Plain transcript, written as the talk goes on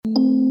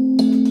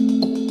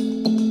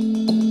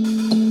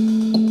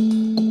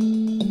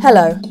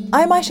Hello,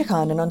 I'm Aisha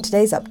Khan, and on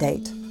today's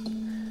update,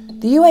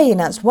 the UAE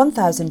announced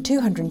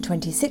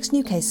 1,226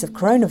 new cases of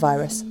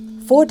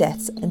coronavirus, 4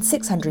 deaths and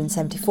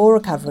 674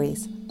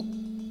 recoveries.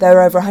 There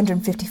are over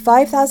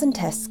 155,000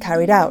 tests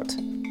carried out.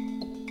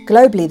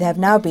 Globally, there have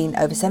now been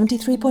over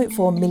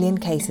 73.4 million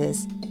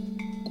cases.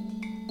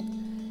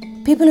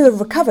 People who have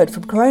recovered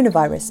from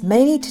coronavirus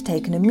may need to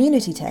take an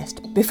immunity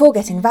test before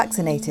getting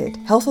vaccinated,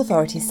 health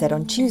authorities said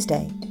on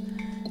Tuesday.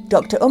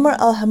 Dr. Umar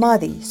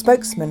Al-Hamadi,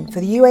 spokesman for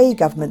the UAE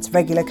government's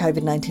regular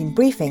COVID-19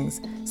 briefings,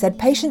 said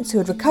patients who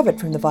had recovered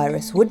from the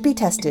virus would be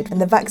tested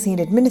and the vaccine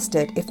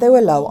administered if they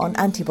were low on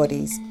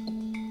antibodies.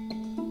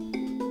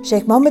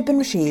 Sheikh Mohammed bin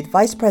Rashid,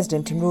 Vice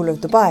President and ruler of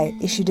Dubai,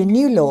 issued a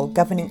new law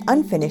governing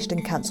unfinished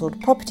and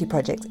cancelled property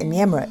projects in the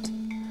emirate.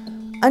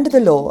 Under the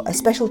law, a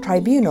special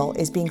tribunal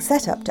is being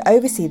set up to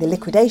oversee the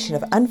liquidation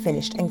of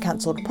unfinished and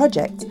cancelled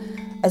projects,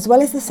 as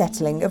well as the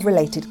settling of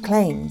related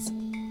claims.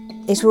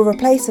 It will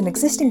replace an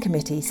existing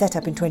committee set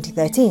up in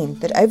 2013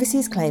 that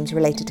oversees claims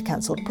related to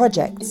cancelled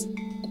projects.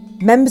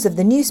 Members of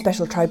the new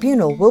special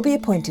tribunal will be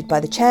appointed by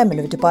the chairman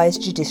of Dubai's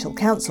Judicial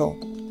Council.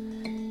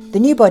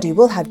 The new body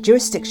will have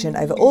jurisdiction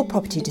over all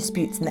property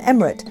disputes in the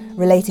emirate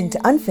relating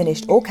to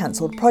unfinished or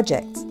cancelled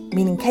projects,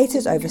 meaning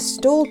cases over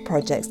stalled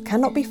projects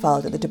cannot be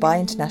filed at the Dubai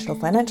International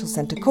Financial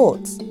Centre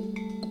courts.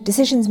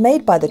 Decisions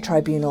made by the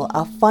tribunal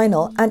are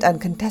final and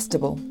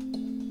uncontestable.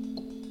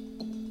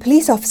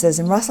 Police officers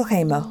in Ras Al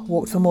Khaimah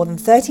walked for more than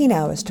 13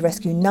 hours to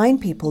rescue 9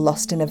 people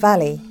lost in a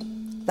valley.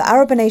 The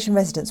Arab Nation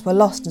residents were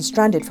lost and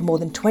stranded for more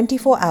than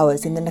 24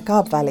 hours in the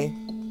Naqab Valley.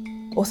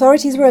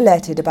 Authorities were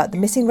alerted about the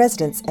missing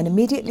residents and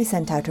immediately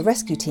sent out a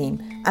rescue team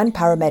and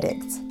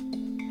paramedics.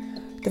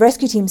 The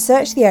rescue team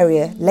searched the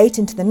area late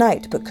into the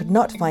night but could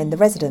not find the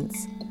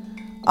residents.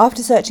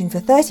 After searching for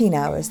 13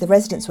 hours, the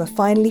residents were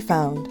finally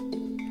found.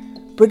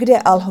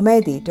 Brigadier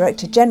Al-Humaidi,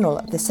 Director General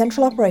of the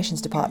Central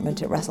Operations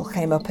Department at Ras Al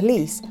Khaimah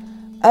Police,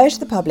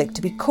 urged the public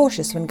to be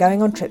cautious when going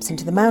on trips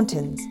into the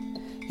mountains.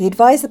 He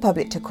advised the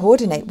public to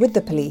coordinate with the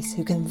police,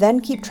 who can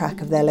then keep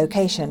track of their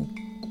location.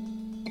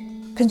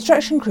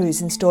 Construction crews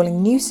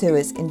installing new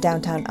sewers in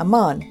downtown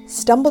Amman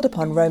stumbled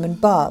upon Roman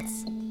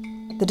baths.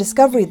 The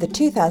discovery of the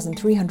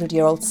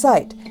 2,300-year-old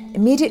site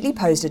immediately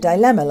posed a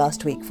dilemma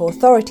last week for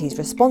authorities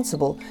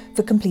responsible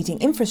for completing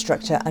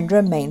infrastructure under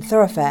a main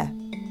thoroughfare.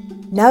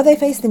 Now they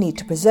face the need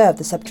to preserve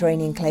the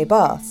subterranean clay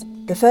baths,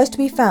 the first to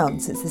be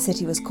found since the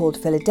city was called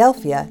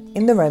Philadelphia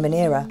in the Roman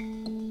era.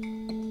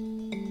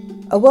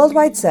 A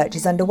worldwide search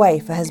is underway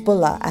for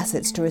Hezbollah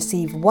assets to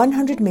receive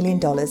 $100 million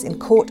in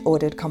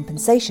court-ordered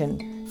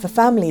compensation for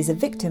families of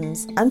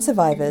victims and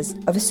survivors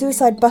of a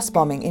suicide bus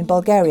bombing in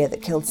Bulgaria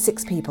that killed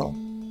 6 people.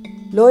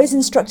 Lawyers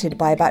instructed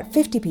by about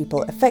 50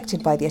 people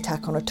affected by the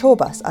attack on a tour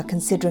bus are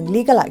considering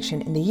legal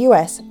action in the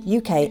US,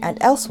 UK and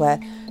elsewhere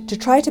to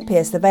try to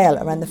pierce the veil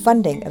around the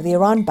funding of the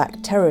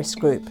Iran-backed terrorist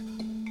group.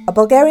 A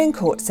Bulgarian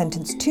court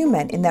sentenced 2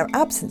 men in their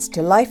absence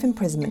to life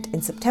imprisonment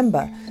in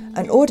September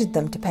and ordered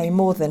them to pay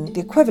more than the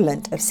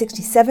equivalent of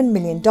 $67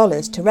 million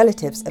to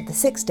relatives of the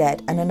 6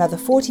 dead and another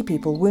 40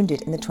 people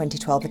wounded in the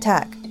 2012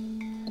 attack.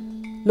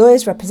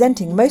 Lawyers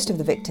representing most of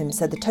the victims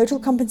said the total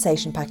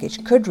compensation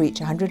package could reach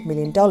 $100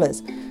 million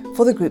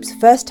for the group's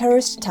first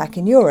terrorist attack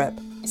in Europe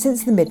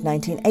since the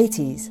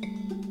mid-1980s.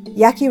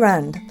 Yaki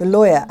Rand, the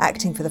lawyer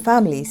acting for the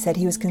families, said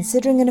he was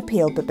considering an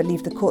appeal but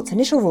believed the court's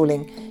initial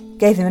ruling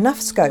gave him enough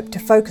scope to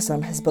focus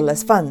on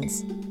Hezbollah's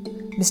funds.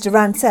 Mr.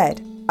 Rand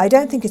said, "I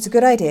don't think it's a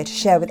good idea to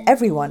share with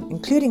everyone,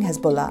 including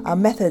Hezbollah, our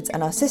methods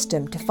and our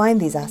system to find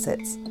these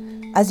assets.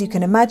 As you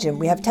can imagine,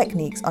 we have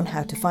techniques on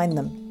how to find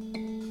them."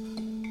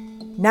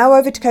 Now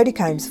over to Cody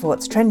Combs for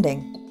what's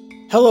trending.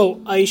 Hello,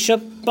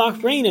 Aisha.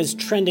 Bahrain is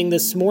trending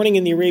this morning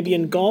in the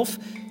Arabian Gulf.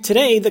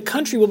 Today, the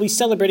country will be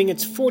celebrating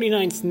its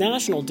 49th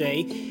National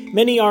Day.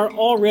 Many are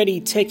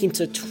already taking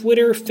to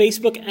Twitter,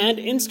 Facebook, and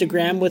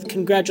Instagram with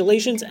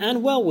congratulations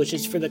and well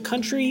wishes for the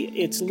country,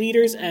 its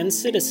leaders, and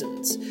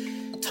citizens.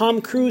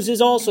 Tom Cruise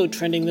is also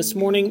trending this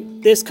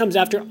morning. This comes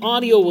after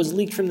audio was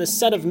leaked from the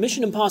set of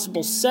Mission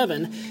Impossible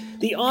 7.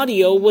 The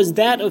audio was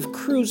that of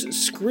Cruise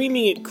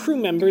screaming at crew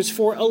members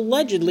for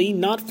allegedly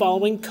not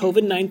following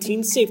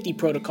COVID-19 safety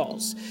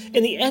protocols.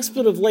 In the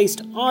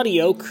expletive-laced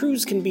audio,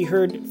 Cruise can be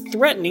heard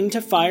threatening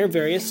to fire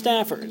various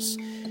staffers.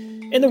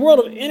 In the world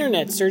of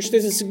internet search,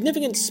 there's a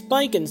significant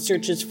spike in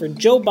searches for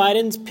Joe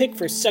Biden's pick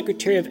for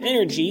Secretary of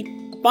Energy.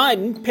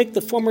 Biden picked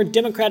the former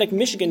Democratic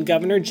Michigan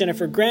Governor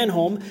Jennifer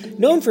Granholm,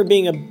 known for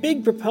being a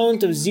big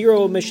proponent of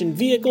zero-emission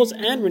vehicles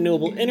and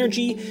renewable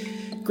energy.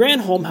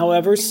 Granholm,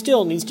 however,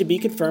 still needs to be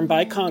confirmed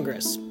by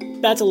Congress.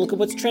 That's a look at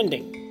what's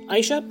trending.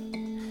 Aisha?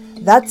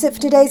 That's it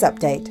for today's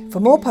update. For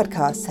more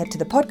podcasts, head to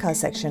the podcast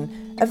section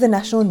of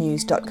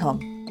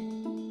thenationalnews.com.